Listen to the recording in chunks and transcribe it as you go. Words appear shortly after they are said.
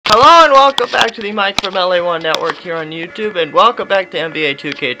Hello and welcome back to the Mike from LA1 Network here on YouTube, and welcome back to NBA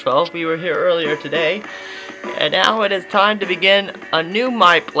 2K12. We were here earlier today, and now it is time to begin a new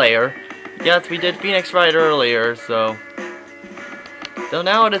My Player. Yes, we did Phoenix right earlier, so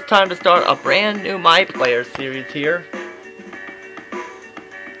now it is time to start a brand new My Player series here.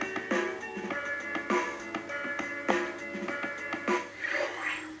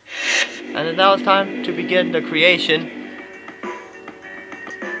 And now it's time to begin the creation.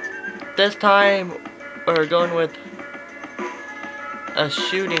 This time, we're going with a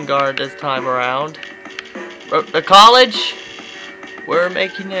shooting guard this time around. The college, we're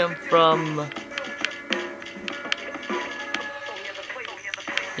making him from...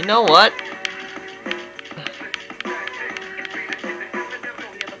 You know what?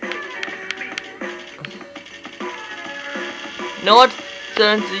 You know what?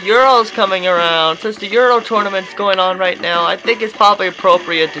 Since the Euro's coming around, since the Euro tournament's going on right now, I think it's probably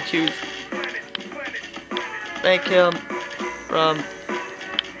appropriate to make him from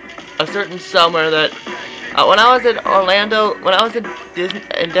a certain summer that when I was in Orlando, when I was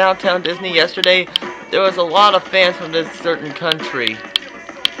in downtown Disney yesterday, there was a lot of fans from this certain country.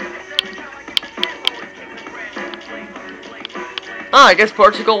 Oh, I guess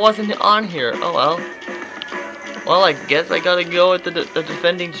Portugal wasn't on here. Oh well. Well, I guess I gotta go with the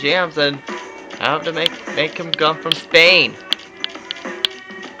defending champs and have to make him come from Spain.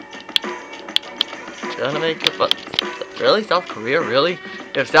 Gonna make it, but really, South Korea, really?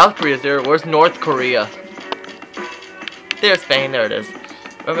 If South Korea's there, where's North Korea? There's Spain. There it is.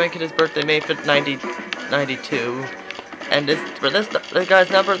 We're making his birthday May 5th, 1992, and this guy's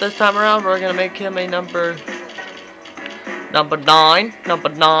number this time around, we're gonna make him a number 9.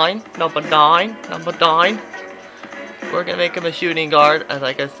 We're gonna make him a shooting guard, and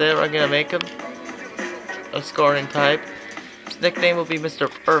like I said, we're gonna make him a scoring type. His nickname will be Mr.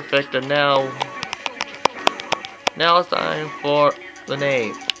 Perfect, and now it's time for the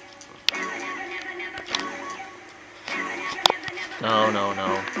name. No.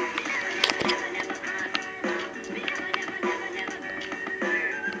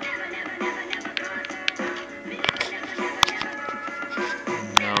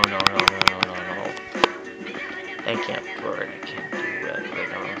 I can't do it, but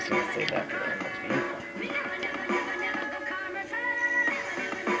I'm just gonna say that for that.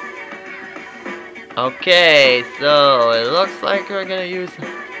 Okay, so it looks like we're gonna use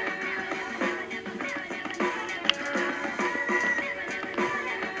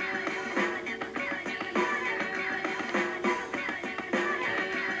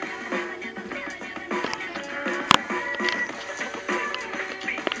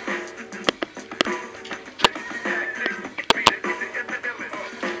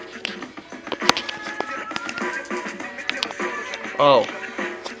oh.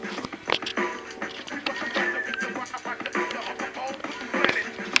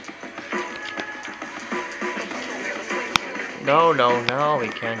 No, we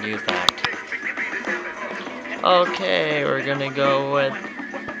can't use that. Okay, we're gonna go with...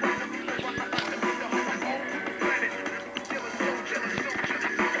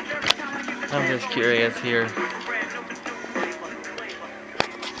 I'm just curious here.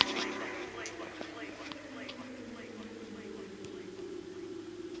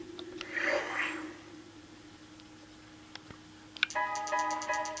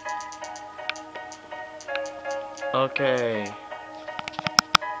 Okay.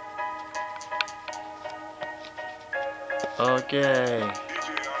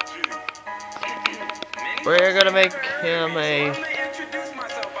 We're gonna make him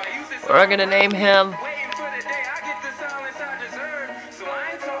we're gonna name him...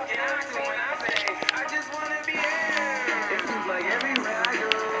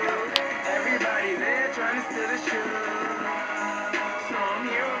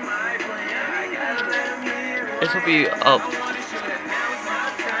 This will be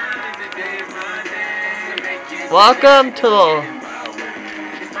welcome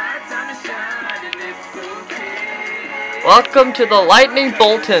to the Lightning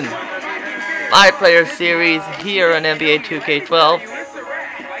Bolton My Player series here on NBA 2K12.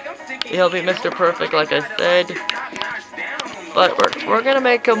 He'll be Mr. Perfect, like I said, but we're gonna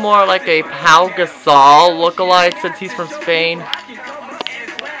make him more like a Pau Gasol lookalike since he's from Spain.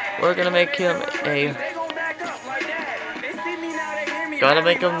 We're gonna make him gotta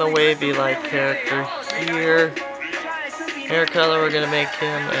make him the wavy like character here. Hair color, we're gonna make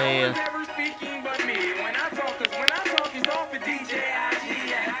him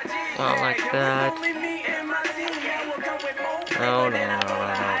not like that.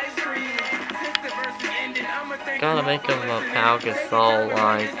 No. Gotta make him a Pau Gasol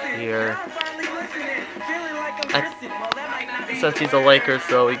like here. Since he's a Laker,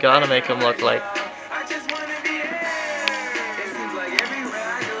 so we gotta make him look like.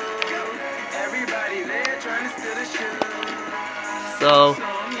 So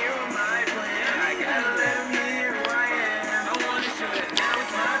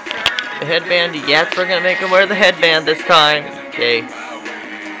the headband, yes, we're gonna make him wear the headband this time. Okay.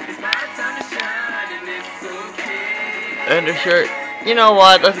 Undershirt. You know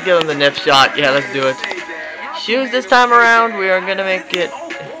what? Let's give him the nip shot. Yeah, let's do it. Shoes this time around, we are gonna make it.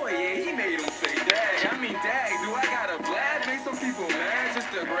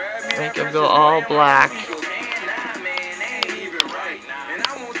 Make him go all black.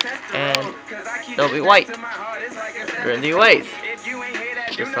 And they'll be white. Trendy ways.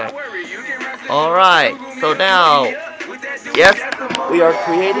 Just like. Alright, so now, yes, we are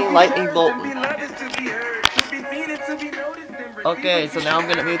creating Lightning Bolton. Okay, so now I'm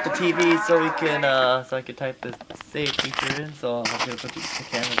gonna mute the TV so we can, so I can type the save feature in. So I'm gonna put the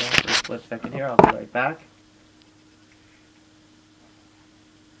camera down for a split second here. I'll be right back.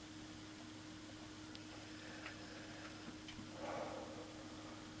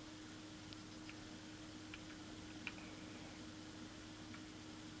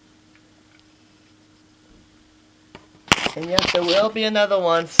 And yes, there will be another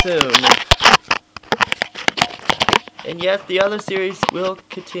one soon. And yes, the other series will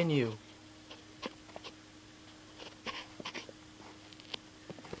continue.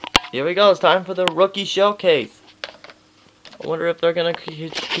 Here we go, it's time for the rookie showcase. I wonder if they're going to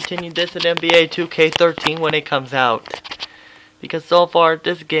continue this in NBA 2K13 when it comes out. Because so far,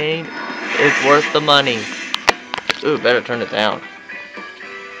 this game is worth the money. Ooh, better turn it down.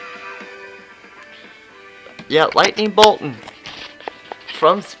 Yeah, Lightning Bolton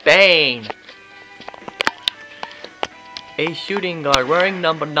from Spain. A shooting guard wearing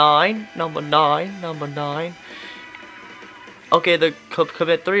number 9. Okay,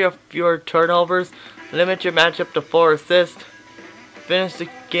 commit 3 or fewer turnovers. Limit your matchup to 4 assists. Finish the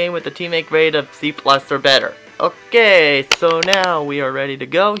game with a teammate grade of C+ or better. Okay, so now we are ready to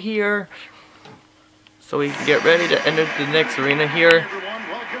go here. So we can get ready to enter the next arena here.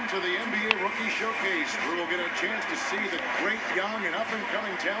 Welcome to the NBA Rookie Showcase, where we'll get a chance to see the great young and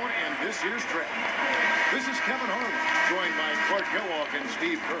up-and-coming talent in this year's draft. This is Kevin Harlan, joined by Clark Kellogg and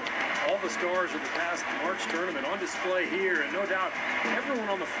Steve Kerr. All the stars of the past March tournament on display here, and no doubt everyone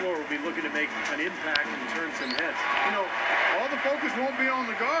on the floor will be looking to make an impact and turn some heads. You know, all the focus won't be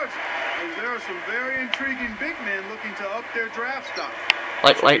on the guards, as there are some very intriguing big men looking to up their draft stock.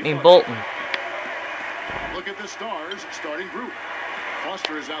 Like Lightning Bolton. Look at the stars starting group.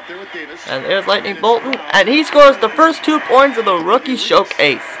 Foster is out there with Davis. And there's Lightning Bolton, and he scores the first 2 points of the rookie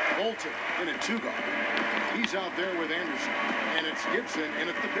showcase. Bolton in a 2-guard. He's out there with Anderson, and it's Gibson in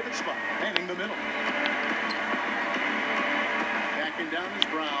at the pivot spot, manning the middle. Backing down is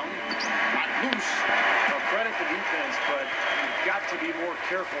Brown. Not loose. Well, credit the defense, but you've got to be more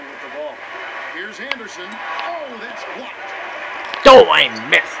careful with the ball. Here's Anderson. Oh, that's blocked. Oh, I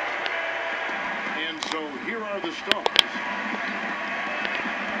missed. And so here are the stars.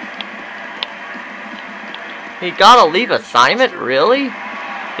 He got a leave assignment? Really?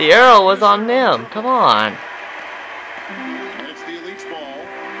 The arrow was on him. Come on. That's the Elite's ball.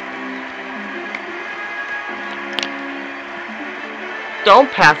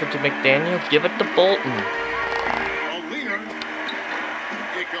 Don't pass it to McDaniel. Give it to Bolton. A leaner.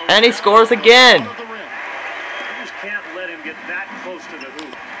 And he scores again. You just can't let him get that close to the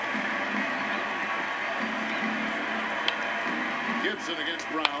hoop. Gibson against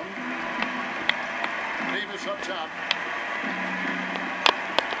Brown. Davis up top.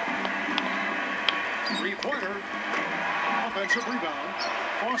 Three-pointer. Offensive rebound.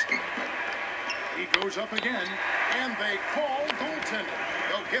 Foster. He goes up again, and they call goaltending.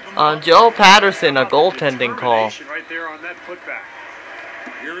 They'll give him On Joe Patterson, a goaltending call. Right there on that putback.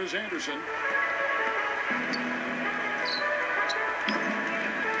 Here is Anderson.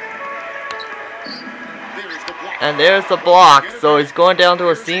 There's the block. And there's the block, so he's going down to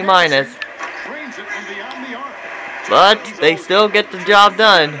a C-. Drains it from beyond the arc. But they still get the job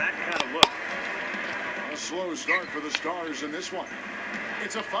done. That kind of look. A slow start for the Stars in this one.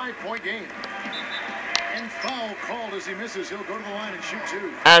 It's a 5-point game. And foul called as he misses. He'll go to the line and shoot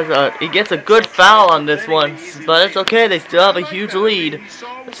 2. As he gets a good foul on this one, but it's okay. They still have a huge lead,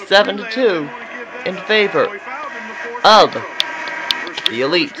 7-2, in favor of the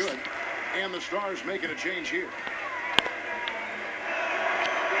Elite. And the Stars making a change here.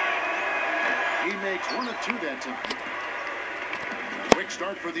 He makes 1 of 2 that time. Quick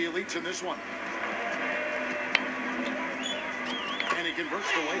start for the Elites in this one. he converts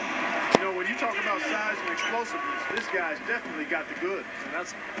the layup. You know, when you talk about size and explosiveness, this guy's definitely got the goods. And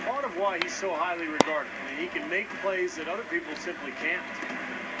that's part of why he's so highly regarded. I mean, he can make plays that other people simply can't.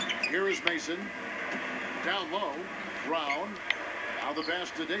 Here is Mason. Down low. Brown. Now the pass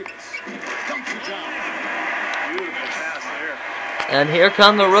to Davis. Dumps it down. Beautiful pass there. And here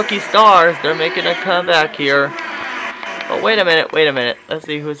come the rookie stars. They're making a comeback here. But wait a minute. Let's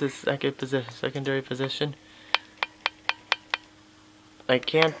see who's his secondary position. They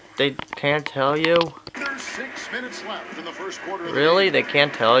can't tell you? There's 6 minutes left in the first quarter of the Really? game. They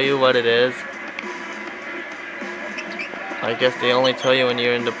can't tell you what it is? I guess they only tell you when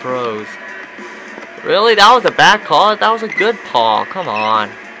you're in the pros. Really? That was a bad call? That was a good call. Come on.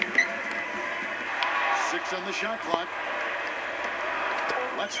 6 on the shot clock.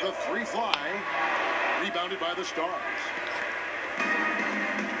 Lets the 3 fly. Rebounded by the Stars.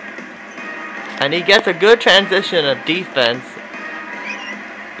 And he gets a good transition of defense.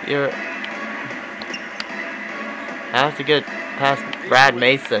 Has to get past Brad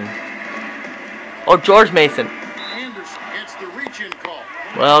Mason. Oh, George Mason. Anderson gets the reach-in call.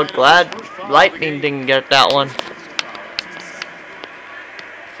 Well, And it's glad his first foul of the Lightning game. didn't get that one.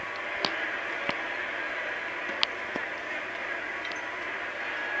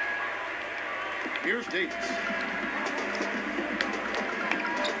 Here's Davis.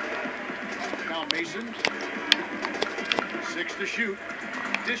 Now Mason. 6 to shoot.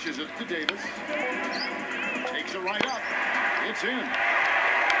 Dishes it to Davis. Takes it right up. It's in.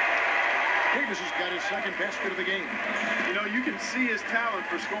 Davis has got his second basket of the game. You know, you can see his talent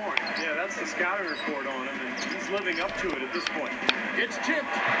for scoring. Yeah, that's the scouting report on him, and he's living up to it at this point. It's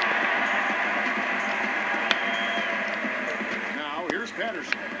tipped. Now here's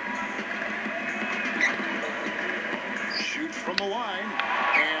Patterson. Shoots from the line,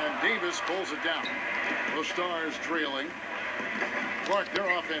 and Davis pulls it down. The Stars trailing. Clark,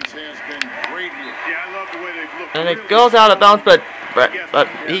 their offense has been great here. Yeah, I love the way they've looked. And it Really goes out of bounds, but strong.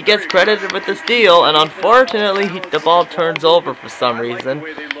 he gets credited with the steal, and unfortunately the ball turns over for some I like reason. the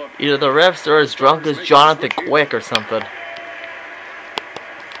way they look. Either the refs are as drunk as Jonathan Quick or something.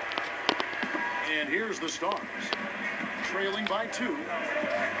 And here's the Stars, trailing by 2.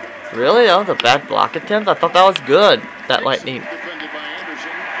 Really? That was a bad block attempt? I thought that was good. That Lightning Defended by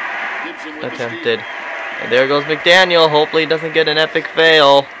Anderson. Gibson with the attempted. steal. And there goes McDaniel. Hopefully he doesn't get an epic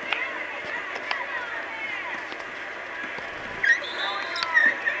fail.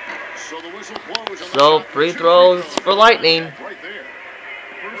 So the whistle blows on the So shot. free 2 throws for Lightning. Right there.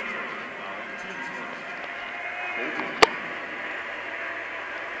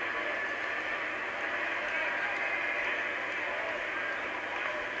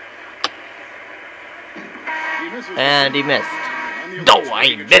 He misses the And he free missed. throw. And the No, Olympics I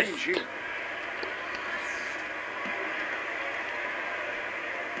making a missed. change here.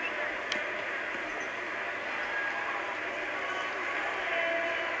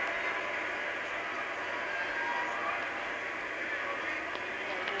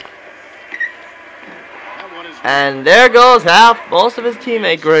 That one is And there goes most of his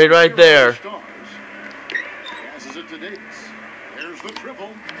teammate grade right there. Stars. Passes it to Davis. There's the triple.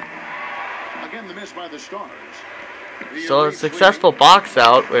 Again, the miss by the Stars. The So a elite successful box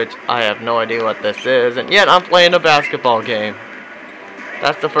out, which I have no idea what this is, and yet I'm playing a basketball game.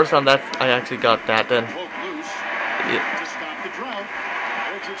 That's the first time I actually got that then. leading poke loose Yeah. to stop the drought.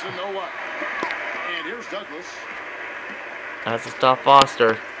 Richardson no up. And here's Douglas. That's to stop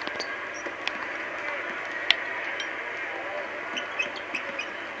Foster.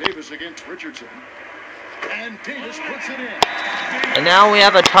 Davis against Richardson. And Davis puts it in. And now we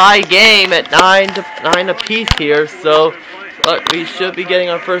have a tie game at 9 apiece here, so but we should be getting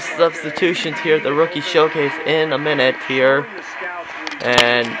our first substitutions here at the rookie showcase in a minute here.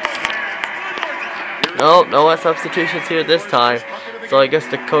 And no substitutions here this time. So I guess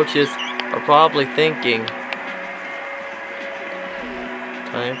the coaches are probably thinking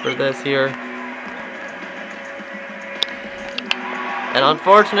time for this here. And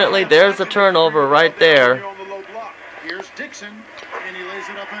unfortunately there's a turnover right there. On the low block. Here's Dixon. And he lays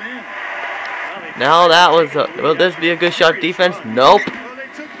it up and in. Now that was will this be a good shot defense? Nope. Well, they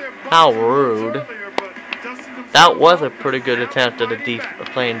took their bumps How and rude. runs earlier, but dusted themselves That was a off pretty good and attempt at fighting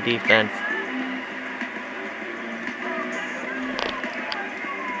back. playing defense.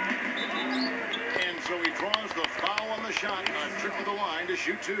 And so he draws the foul on the shot. A trip to the line to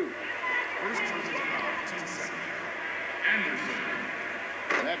shoot 2.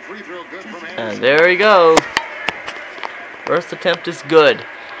 That free throw good from Anderson. And there we go. First attempt is good.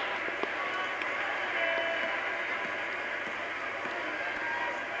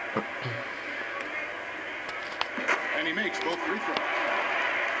 And he makes both free throws.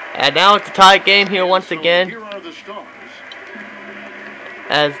 And now it's a tie game here once So again, here are the stars.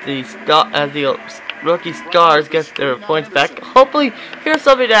 as the rookie stars gets their points back. Hopefully, here's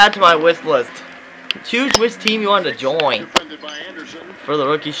something to add to my wish list. Choose which team you want to join Defended by Anderson. for the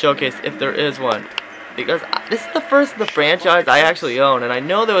rookie showcase, if there is one. Because this is the first of the franchise I actually own, and I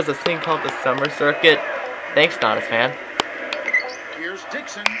know there was a thing called the Summer Circuit. Thanks, Nodis fan. Here's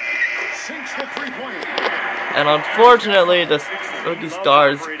Dixon. Sinks the three-pointer. And unfortunately, the rookie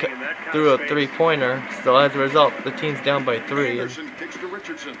stars threw a three-pointer, so as a result, the team's down by 3. And Anderson kicks to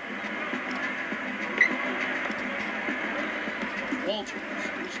Richardson. Bolton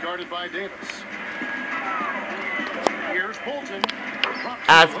is guarded by Davis. Here's Bolton.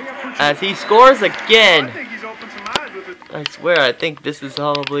 as he scores again, I think he's opened some eyes with it. I swear, I think this is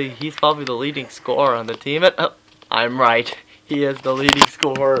he's probably the leading scorer on the team. And, I'm right, he is the leading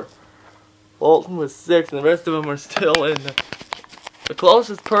scorer. Bolton with 6, and the rest of them are still in. The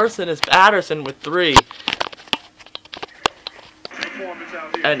closest person is Patterson with 3. Performance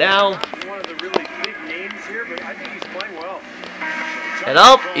out here. And now, One of the really big names here, but I think he's playing well. and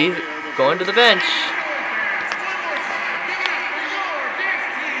up, he's going to the bench.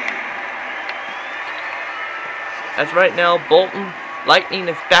 As right now, Bolton Lightning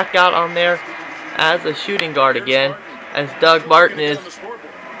is back out on there as a shooting guard again, as Doug Martin is.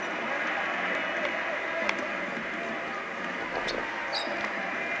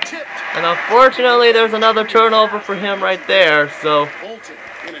 And unfortunately, there's another turnover for him right there. So, Bolton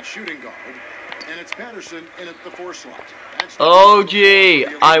in at shooting guard, and it's Patterson in at the 4 slot. oh gee,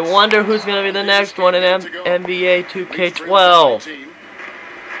 I wonder who's going to be the next one in NBA 2K12.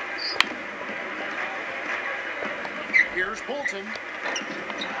 Here's Bolton,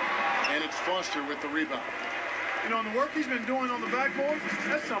 and it's Foster with the rebound. You know, the work he's been doing on the backboard,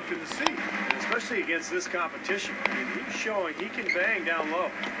 that's something to see. And especially against this competition. I mean, he's showing he can bang down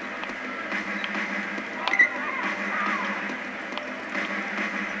low.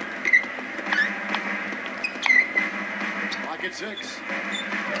 Pocket 6.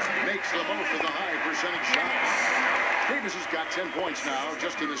 Makes the most of the high percentage shots. Davis has got 10 points now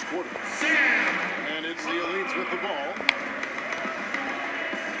just in this quarter. And it's the Elites with the ball.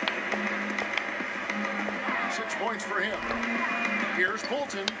 6 points for him. Here's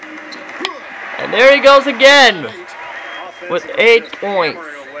Bolton. Good. And there he goes again with Offensively, 8 just points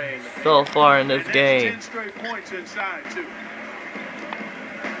hammering away in the so far in this And that's game. 10 straight points inside, too.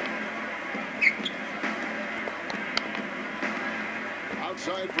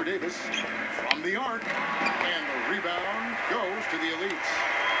 Outside for Davis. From the arc. And the rebound goes to the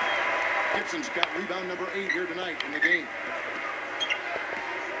Elites. Gibson's got rebound number 8 here tonight in the game.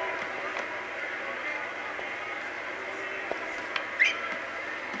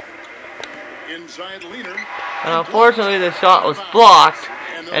 Inside Leaner. And unfortunately, the shot was blocked,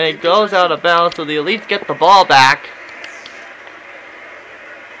 and it goes out of bounds, so the Elites get the ball back.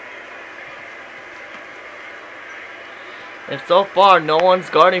 And so far, no one's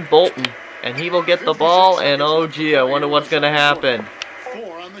guarding Bolton, and he will get the ball, and oh gee, I wonder what's going to happen.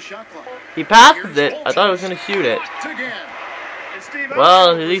 4 on the shot clock. He passes it. I thought he was going to shoot it. Again. And Steve,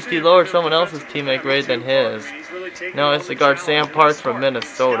 Well, at least he lowered someone else's teammate grade than his. No, it's the guard Sam Parks from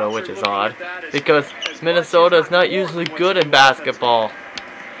Minnesota, which is odd, because Minnesota is not usually good in basketball.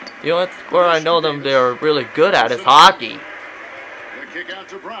 The only where I know them they're really good at is hockey. The kick out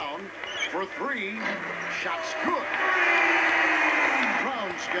to Brown for 3. Shots good.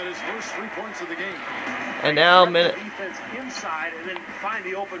 Brown's got his first 3 points of the game. And now defense inside and then find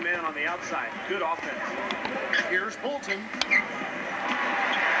the open man on the outside. Good offense. Here's Bolton.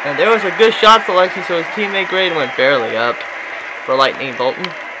 and there was a good shot selection, so his teammate grade went barely up for Lightning Bolton.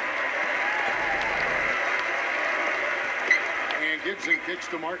 And Gibson kicks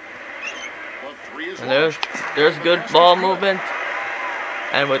to Martin. The 3 is And launched. there's good ball movement.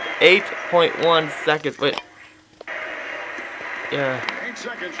 And with 8.1 seconds, yeah. 8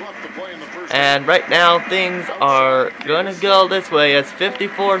 seconds left to play in the first. And right now things are gonna go this way as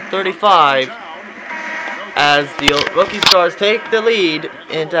 54-35 as the rookie stars take the lead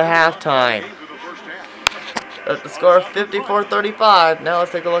into halftime. At the score of 54-35, now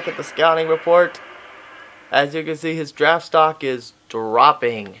let's take a look at the scouting report. As you can see, his draft stock is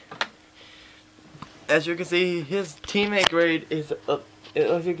dropping. As you can see, his teammate grade is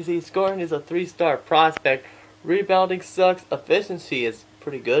as you can see, scoring is a 3-star prospect. Rebounding sucks. Efficiency is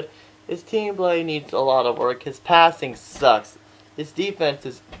pretty good. His team play needs a lot of work. His passing sucks. His defense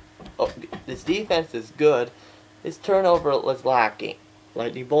is good. His turnover was lacking.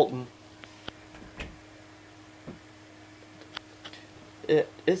 Lightning Bolton.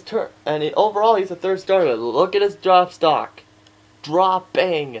 Overall he's a 3rd star. Look at his draft stock.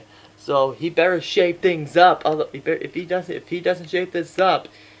 dropping. So he better shape things up. If he doesn't shape this up,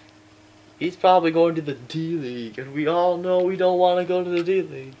 he's probably going to the D League, and we all know we don't want to go to the D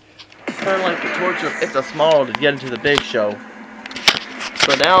League. It's kind of like the torture. It's a small to get into the big show.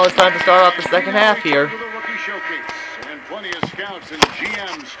 So now it's time to start off the second half here. And plenty of scouts and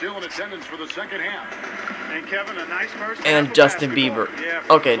GMs still in attendance for the second half. And Kevin, a nice first And half Justin of Bieber. basketball.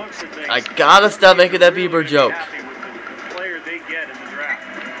 Yeah, Okay, looks of things, I gotta stop making that Bieber joke. Happy with the player they get in the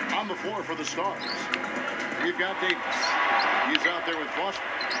draft. On the floor for the Stars, we've got Davis. He's out there with Foster,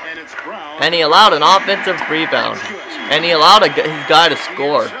 and it's Brown. And he allowed an offensive rebound. And he allowed his guy to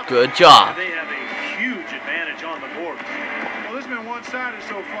score. Good job. They have a huge advantage on the board. Well, this has been one-sided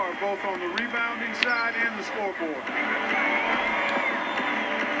so far, both on the rebounding side and the scoreboard.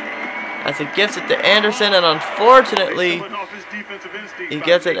 As he gives it to Anderson, and unfortunately, Showing off his defensive instincts he by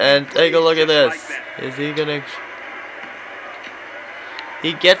gets it. making And take a look at plays this. just like that. Is he gonna?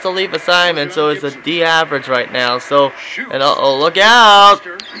 He gets a leap assignment, so it's a D average right now. So, and oh, look out!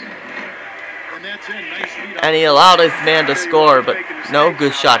 And that's in. Nice lead And he allowed his man to score, but no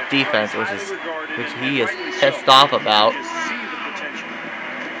good shot defense, which he is pissed off about. Just see the potential.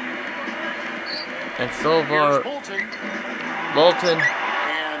 And so far, Bolton,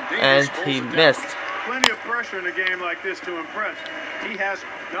 and he missed. Plenty of pressure in a game like this to impress. He has,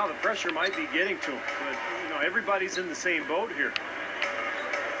 now the pressure might be getting to him, but you know, everybody's in the same boat here.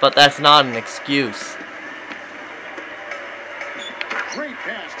 But that's not an excuse. Great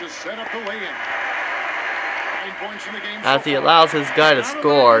pass to set up the lay-in. 9 points in the game. As so he far. allows his guy to Not a lot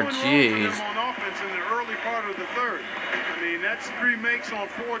score, going wrong for jeez. them on offense in the early part of the third. I mean, that's 3 makes on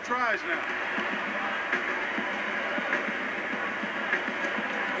 4 tries now.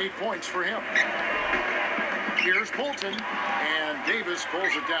 8 points for him. Here's Bolton, and Davis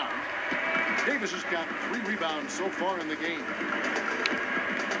pulls it down. Davis has got 3 rebounds so far in the game.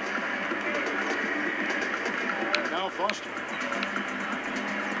 Now Foster.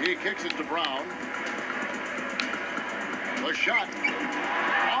 He kicks it to Brown. The shot.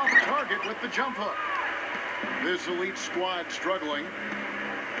 Off target with the jump hook. This elite squad struggling.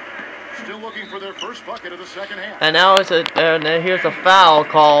 Still looking for their first bucket of the second half. And now here's a foul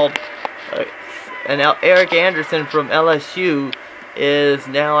called. And now Eric Anderson from LSU is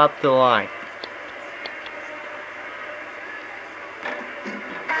now up the line.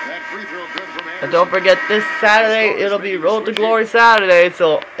 That free throw good from Anderson. And don't forget, this Saturday it'll be Road to Glory Saturday,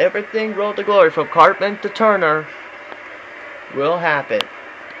 so everything Road to Glory from Cartman to Turner will happen.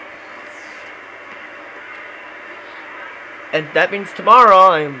 And that means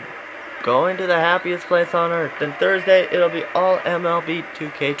tomorrow I'm going to the happiest place on earth. Then Thursday it'll be all MLB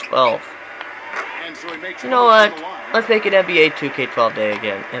 2K12. And so he makes You know points what? on the line. Let's make it NBA 2K12 day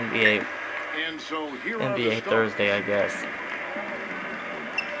again. NBA And so here are the NBA Stars. Thursday, I guess.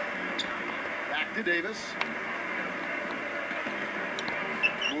 Back to Davis.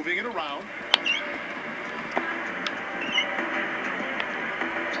 Moving it around.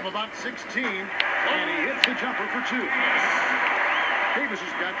 From about 16, and he hits the jumper for 2. Davis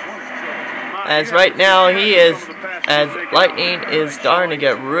has got 20. As right now he is, as Lightning is starting to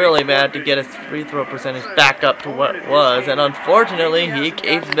get really mad to get his free throw percentage back up to what it was, and unfortunately he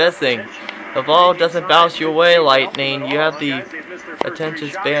keeps missing. The ball doesn't bounce you away, Lightning. You have the attention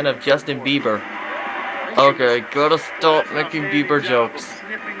span of Justin Bieber. Okay, gotta stop making Bieber jokes.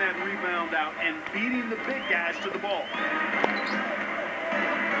 Snipping that rebound out and beating the big guys to the ball.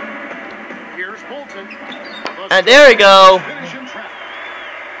 Here's Bolton. And there we go. Finish in traffic.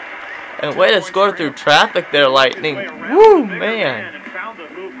 And way to score through traffic there, Lightning. Woo, man. And found the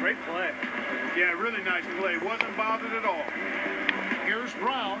move. Great play. Yeah, really nice play. Wasn't bothered at all. Here's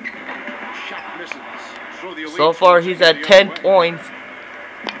Brown. Shot misses. The elite So far he's at the 10 other way. points.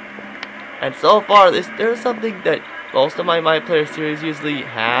 And so far there's something that most of my Player Series usually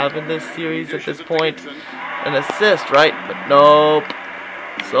have in this series at this point. An assist, right? But nope.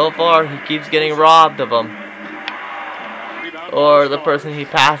 So far he keeps getting robbed of them. Or the person he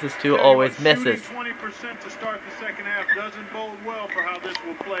passes to always misses. 20% to start the second half doesn't bode well for how this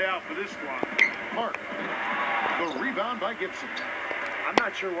will play out for this squad. Mark. The rebound by Gibson. I'm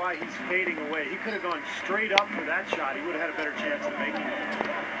not sure why he's fading away. He could have gone straight up for that shot. He would have had a better chance of making it.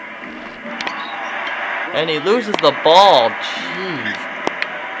 And he loses the ball. Jeez.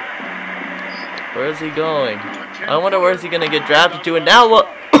 Where is he going? I wonder where is he going to get drafted to. And now what?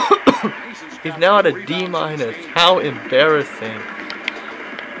 He's now at a D-. How embarrassing.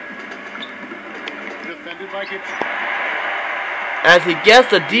 Defended by Gibson. As he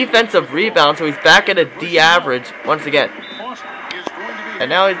gets a defensive rebound, so he's back at a D average once again. Foster is going to be And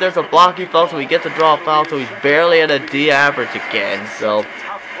now there's a blocky foul, so he gets a draw foul, so he's barely at a D average again. So,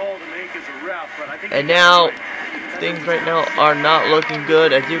 and now things right now are not looking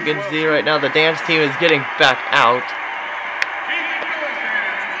good. As you can see right now, the dance team is getting back out.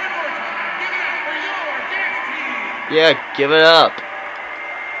 Yeah, give it up.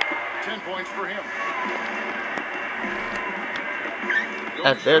 10 points for him.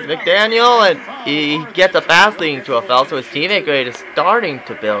 There's McDaniel, and he gets a pass leading to a foul, so his teammate grade is starting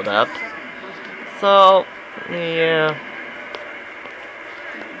to build up. So, yeah.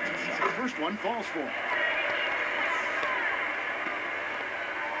 The first one falls for him.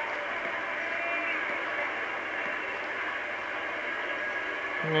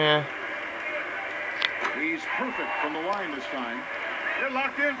 Yeah. He's perfect from the line this time. They're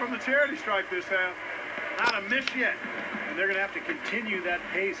locked in from the charity stripe this half. Not a miss yet. And they're going to have to continue that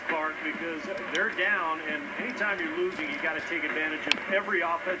pace, Clark, because they're down, and anytime you're losing, you got to take advantage of every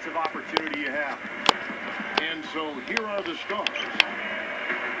offensive opportunity you have. And so here are the Stars.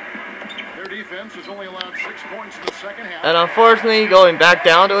 Their defense has only allowed 6 points in the second half. And unfortunately, going back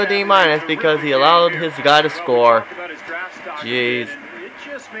down to a D- because he allowed his guy to score. Jeez. It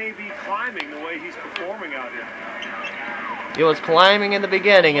just may be climbing the way he's performing out here. He was climbing in the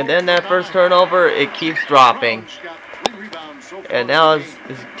beginning, and then that first turnover, it keeps dropping. And now as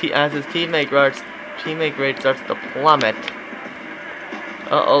his teammate grade starts to plummet.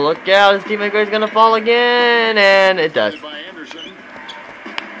 Uh-oh, look out, his teammate grade's gonna fall again, and it does.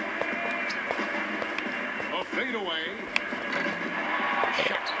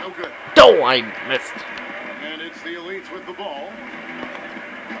 Oh, I missed. And it's the elites with the ball.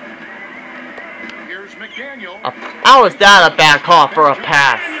 Here's McDaniel. How is that a back off for a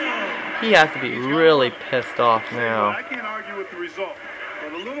pass? He has to be really pissed off now. I can't argue with the result,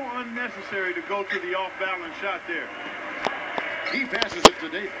 but a little unnecessary to go to the off-balance shot there. He passes it to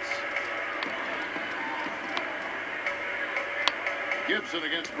Davis. Gibson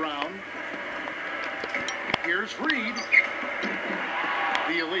against Brown. Here's Reed.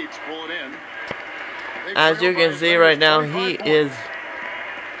 The elites pull it in. As you can see right now, he is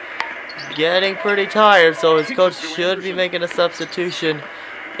getting pretty tired, so his coach should be making a substitution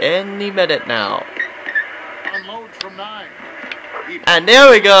any minute now. Unload from 9. And there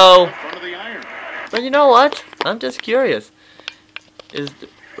we go. But you know what? I'm just curious.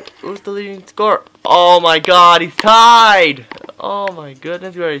 Who's the leading scorer? Oh my god, he's tied! Oh my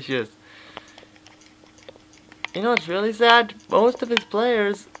goodness gracious. You know what's really sad? Most of his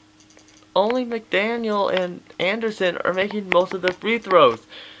players, only McDaniel and Anderson, are making most of the free throws.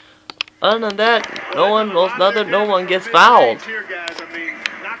 Other than that, no one gets fouled.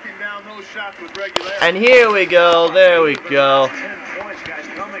 And here we go, there we go.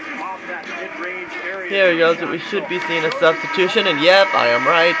 Here we go, so we should be seeing a substitution, and yep, I am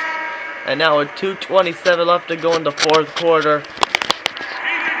right. And now with 2:27 left to go in the fourth quarter.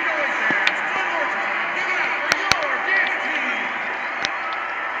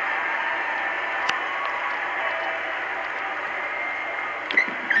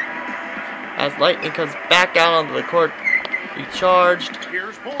 As Lightning comes back out onto the court, recharged,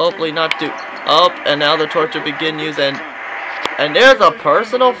 hopefully not to up, and now the torture begins, and there's a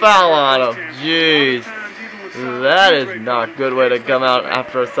personal foul on him. Jeez, that is not a good way to come out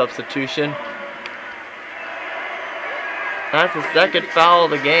after a substitution. That's the second foul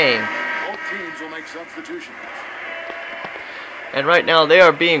of the game. Both teams will make substitutions. And right now they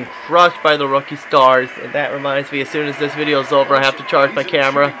are being crushed by the rookie Stars, and that reminds me, as soon as this video is over, I have to charge my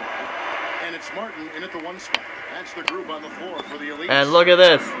camera. Martin in at the 1 spot. That's the group on the floor for the elites. And look at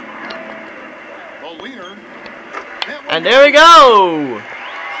this. The leader. And there we go.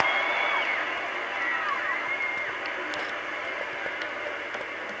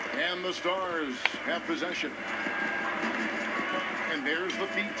 And the Stars have possession. And there's the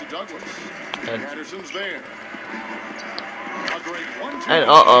feed to Douglas. And Patterson's there. A great 1-2. And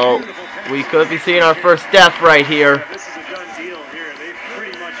uh-oh, we could be seeing our first death right here. This is a done deal here. They've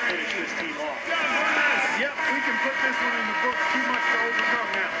pretty much finished this team off. Yep, we can put this one in the book. Too much to overcome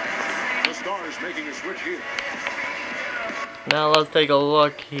now. The Stars making a switch here. Now let's take a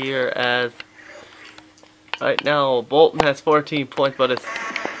look here as right now Bolton has 14 points, but it's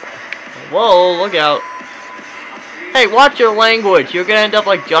whoa, look out. Hey, watch your language. You're gonna end up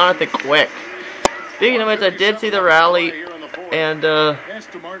like Jonathan Quick. Speaking of which, I did see the rally and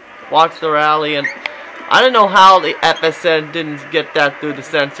watched the rally, and I don't know how the FSN didn't get that through the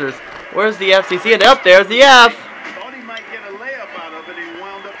censors. Where's the FCC? And up there's the F. Thought he might get a layup out of it. He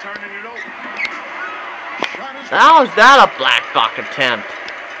wound up turning it over. How is that a black buck attempt?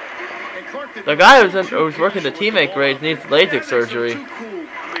 The guy who's working the teammate grades needs LASIK surgery.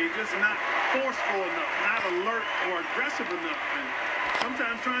 just not forceful enough, not alert or aggressive enough, and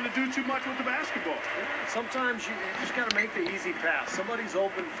sometimes trying to do too much with the basketball. Sometimes you just got to make the easy pass. Somebody's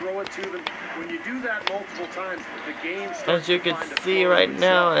open, throw it to them. When you do that multiple times, the game starts As you to can find a see flow right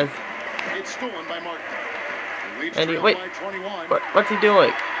now, itself. as It's stolen by Martin. He leads and he, trail wait, by 21. what's he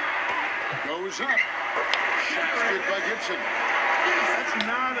doing? Goes up. Shot good by Gibson. That's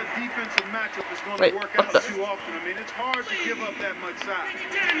not a defensive matchup that's going Wait, to work what out the- too often. I mean, it's hard to give up that much size.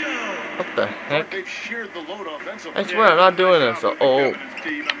 What the heck? They've sheared the load offensively. I swear I'm not doing this. Nice job Oh, with Kevin and his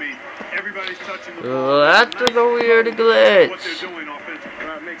team. I mean, everybody's touching the ball. that's a weird What glitch. they're doing offensively.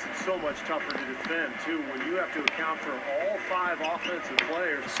 It makes it so much tougher to defend, too, when you have to account for all 5 offensive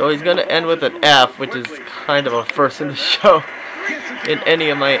players. So he's gonna end with an F, which is kind of a first in the show in any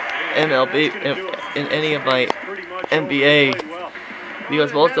of my MLB, in any of my NBA,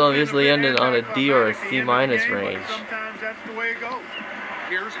 because most of them usually ended on a D or a C minus range. Sometimes that's the way it goes.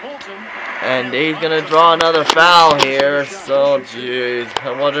 Here's Bolton. And he's gonna draw another foul here. So, jeez,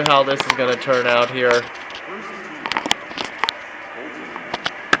 I wonder how this is gonna turn out here.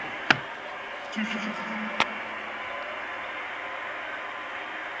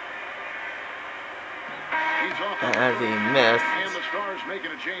 He's off. As he missed. And the Stars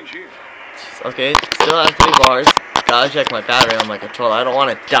making a change here. Okay, still has 3 bars. Gotta check my battery on my controller. I don't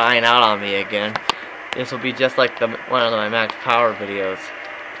want it dying out on me again. This will be just like the one of my max power videos.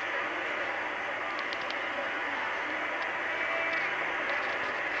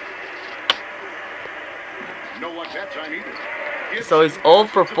 No luck that time either. So he's 0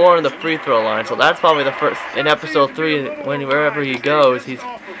 for 4 in the free throw line. So that's probably the first in episode 3. When wherever he goes, he's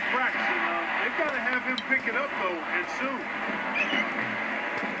Off of practice, they've got to have him pick it up though, and soon.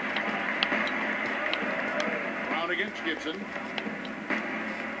 Brown against Gibson.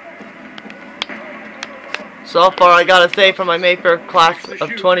 so far. I gotta say, for my Mayfair class of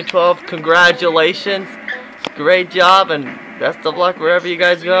 2012, congratulations, great job, and best of luck wherever you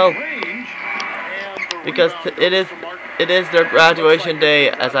guys go. Because it is their graduation day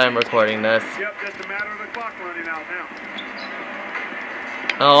as I am recording this. Yep, just a matter of the clock running out now.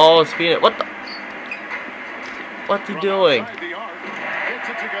 Oh, speed! What the? What's he doing? Outside the arc. Gets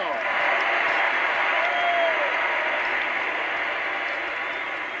it to go.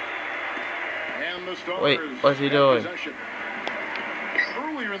 And the Stars Wait, what's he have doing? possession.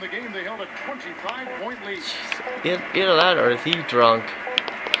 Earlier in the game, they held a 25-point lead. Either that or is he drunk?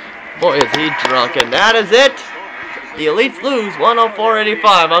 Boy, is he drunk, and that is it! The Elites lose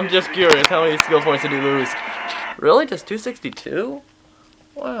 104-85. I'm just curious, how many skill points did he lose? Really? Just 262?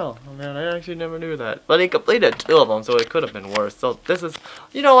 Wow, oh man, I actually never knew that. But he completed 2 of them, so it could have been worse. So this is,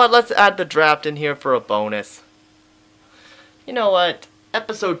 you know what, let's add the draft in here for a bonus. You know what,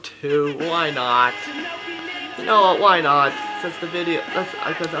 episode 2, why not? You know what, why not? Since the video,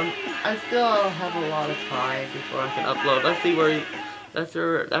 because I still have a lot of time before I can upload. Let's see where he,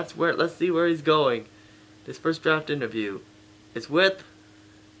 let's see where he's going. This first draft interview is with,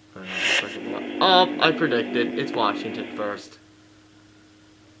 I predicted, it's Washington first.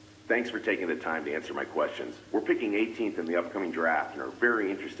 Thanks for taking the time to answer my questions. We're picking 18th in the upcoming draft and are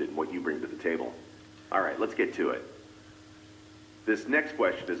very interested in what you bring to the table. All right, let's get to it. This next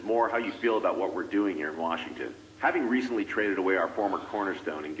question is more how you feel about what we're doing here in Washington. Having recently traded away our former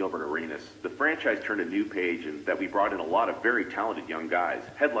cornerstone in Gilbert Arenas, the franchise turned a new page in that we brought in a lot of very talented young guys,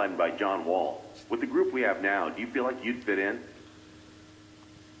 headlined by John Wall. With the group we have now, do you feel like you'd fit in?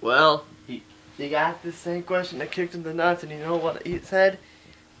 Well, he got the same question that kicked him in the nuts, and you know what he said?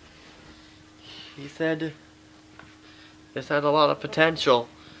 He said this had a lot of potential.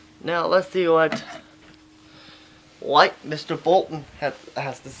 Now let's see what Mr. Bolton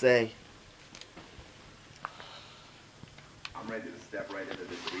has to say. I'm ready to step right into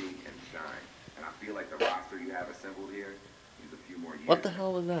this league and shine. And I feel like the roster you have assembled here needs a few more years. What the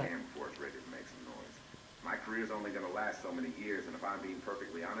hell was that? And before it's ready to make some noise. My career's only going to last so many years, and if I'm being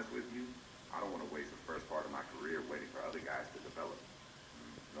perfectly honest with you, I don't want to waste the first part of my career waiting for other guys to develop.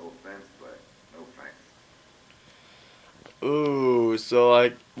 No offense, but no thanks. Ooh,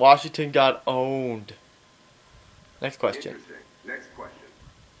 so Washington got owned. Next question. Interesting. Next question.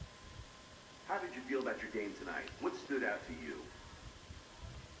 How did you feel about your game tonight? What stood out to you?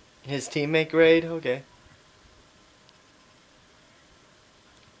 His teammate grade? Okay.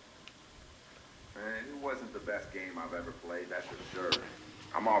 It wasn't the best game I've ever played, that's for sure.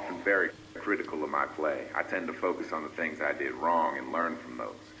 I'm often very critical of my play. I tend to focus on the things I did wrong and learn from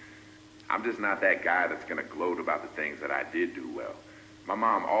those. I'm just not that guy that's going to gloat about the things that I did do well. My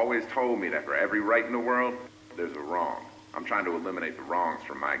mom always told me that for every right in the world, there's a wrong. I'm trying to eliminate the wrongs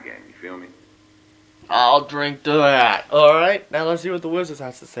from my game, you feel me? I'll drink to that. Alright, now let's see what the Wizards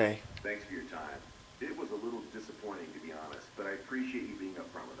has to say. Thanks for your time. It was a little disappointing, to be honest, but I appreciate you being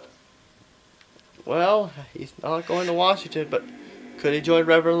upfront with us. Well, he's not going to Washington, but could he join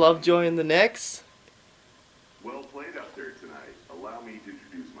Reverend Lovejoy in the Knicks? Well played out there tonight. Allow me to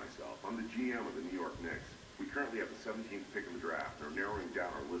introduce myself. I'm the GM of the New York Knicks. We currently have the 17th pick in the draft and are narrowing down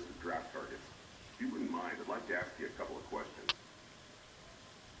our list of draft targets. If you wouldn't mind, I'd like to ask you a couple of questions.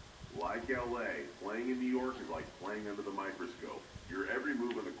 Like LA, playing in New York is like playing under the microscope. Your every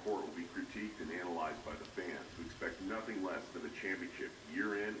move on the court will be critiqued and analyzed by the fans who expect nothing less than a championship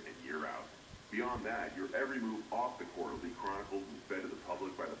year in and year out. Beyond that, your every move off the court will be chronicled and fed to the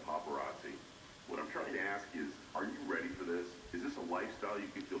public by the paparazzi. What I'm trying to ask is, are you ready for this? Is this a lifestyle you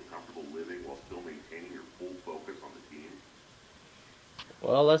can feel comfortable living while still maintaining your full focus on the team?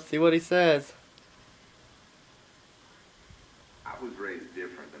 Well, let's see what he says. I was raised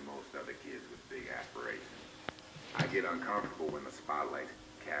different than most other kids with big aspirations. I get uncomfortable when the spotlight's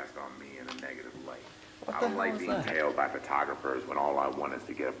cast on me in a negative light. I don't like being tailed by photographers when all I want is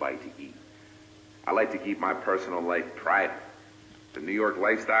to get a bite to eat. I like to keep my personal life private. The New York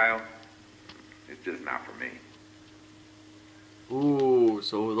lifestyle, it's just not for me. Ooh,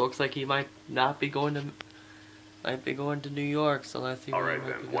 so it looks like he might not be going to New York. So let's see. All right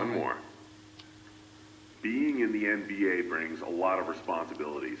then, one more. Being in the NBA brings a lot of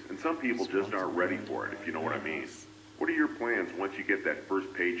responsibilities, and some people just aren't ready for it, if you know what I mean. What are your plans once you get that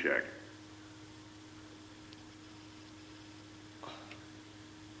first paycheck?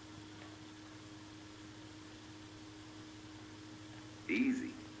 Easy.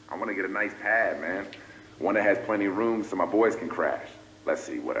 I want to get a nice pad, man. One that has plenty of room so my boys can crash. Let's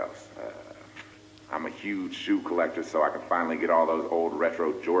see, what else? I'm a huge shoe collector, so I can finally get all those old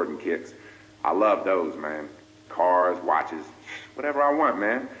retro Jordan kicks. I love those, man. Cars, watches, whatever I want,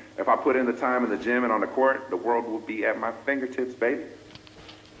 man. If I put in the time in the gym and on the court, the world will be at my fingertips, baby.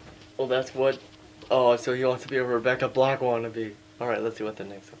 Well, that's what... Oh, so he wants to be a Rebecca Black wannabe. Alright, let's see what the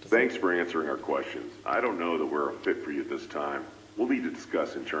next have to say. Thanks for answering our questions. I don't know that we're a fit for you at this time. We'll need to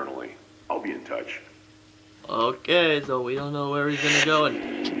discuss internally. I'll be in touch. Okay, so we don't know where he's gonna go.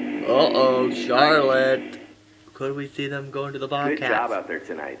 Uh-oh, Charlotte. Could we see them going to the Bobcats? Good job out there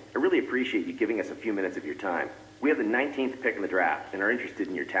tonight. I really appreciate you giving us a few minutes of your time. We have the 19th pick in the draft and are interested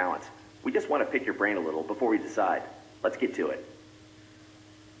in your talents. We just want to pick your brain a little before we decide. Let's get to it.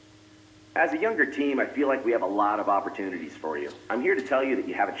 As a younger team, I feel like we have a lot of opportunities for you. I'm here to tell you that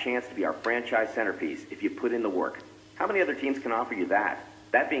you have a chance to be our franchise centerpiece if you put in the work. How many other teams can offer you that?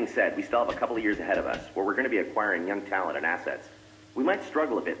 That being said, we still have a couple of years ahead of us where we're going to be acquiring young talent and assets. We might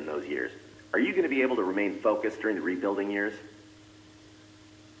struggle a bit in those years. Are you going to be able to remain focused during the rebuilding years?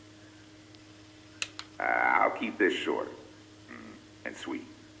 I'll keep this short and sweet.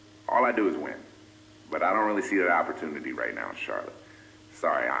 All I do is win. But I don't really see that opportunity right now in Charlotte.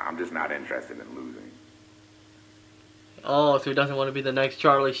 Sorry, I'm just not interested in losing. Oh, so he doesn't want to be the next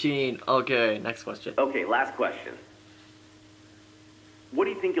Charlie Sheen. Okay, next question. Okay, last question. What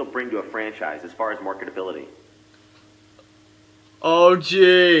do you think you'll bring to a franchise as far as marketability? Oh,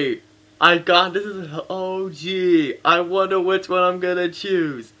 gee. Oh, gee. I wonder which one I'm gonna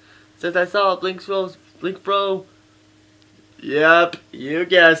choose. Since I saw Blink Bro. Yep, you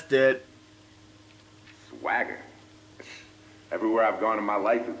guessed it. Swagger. Everywhere I've gone in my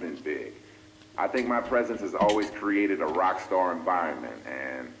life has been big. I think my presence has always created a rock star environment,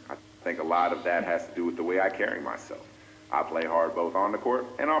 and I think a lot of that has to do with the way I carry myself. I play hard both on the court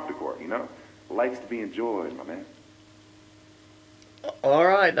and off the court, you know? Life's to be enjoyed, my man.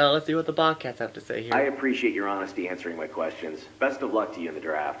 Alright, now let's see what the Bobcats have to say here. I appreciate your honesty answering my questions. Best of luck to you in the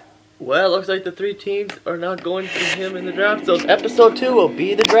draft. Well, it looks like the three teams are not going for him in the draft, so episode 2 will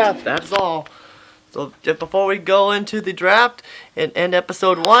be the draft. That's all. So just before we go into the draft and end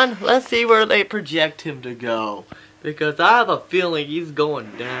episode 1, let's see where they project him to go. Because I have a feeling he's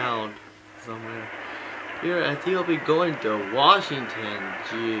going down somewhere. Here, I think he'll be going to Washington.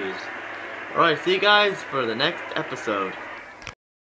 Jeez. Alright, see you guys for the next episode.